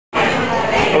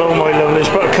Hello my lovelies,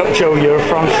 Buttercup Joe here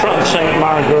from Stratton St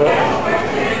Margaret,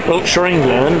 Wiltshire,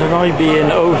 England, and I be in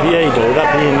Oviedo,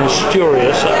 that be in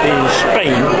Asturias, that be in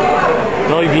Spain,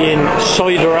 and I be in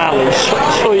Cider Alley,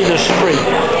 Cider Street,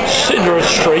 Sidra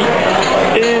Street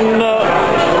in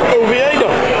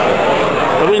Oviedo.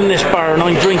 I'm in this bar and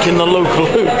I'm drinking the local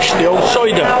hooch, the old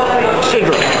cider,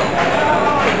 Sidra.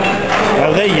 Now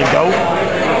there you go,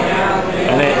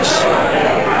 and it's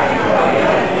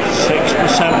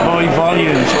 6% by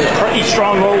volume, so it's pretty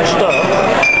strong old stuff.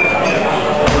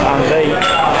 And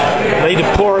they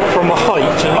pour it from a height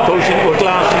and it goes into a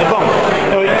glass in the bottom.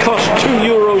 Now it costs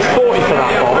 €2.40 for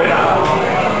that bottle,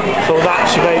 so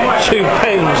that's about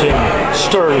 £2 in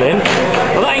sterling.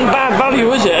 Well, that ain't bad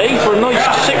value, is it, eh? For a nice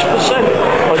 6%.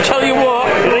 I tell you what,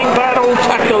 it ain't bad old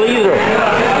tackle either.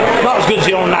 Not as good as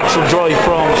the old natural dry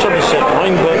from Somerset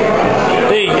line, but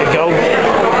there you go.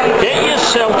 Get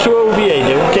yourself to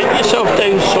Oviedo, get yourself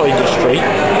down Cider Street,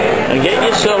 and get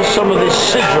yourself some of this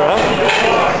Sidra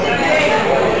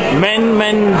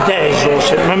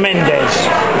Menendez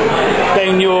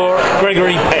down your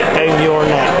Gregory Peck, down your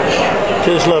neck.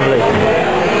 Just lovely.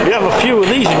 You have a few of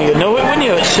these and you know it, wouldn't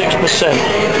you, at 6%.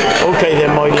 Okay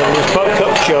then my lovelies,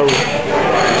 Buttercup Joe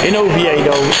in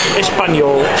Oviedo,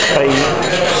 Espanol, Spain,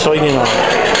 signing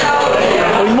off.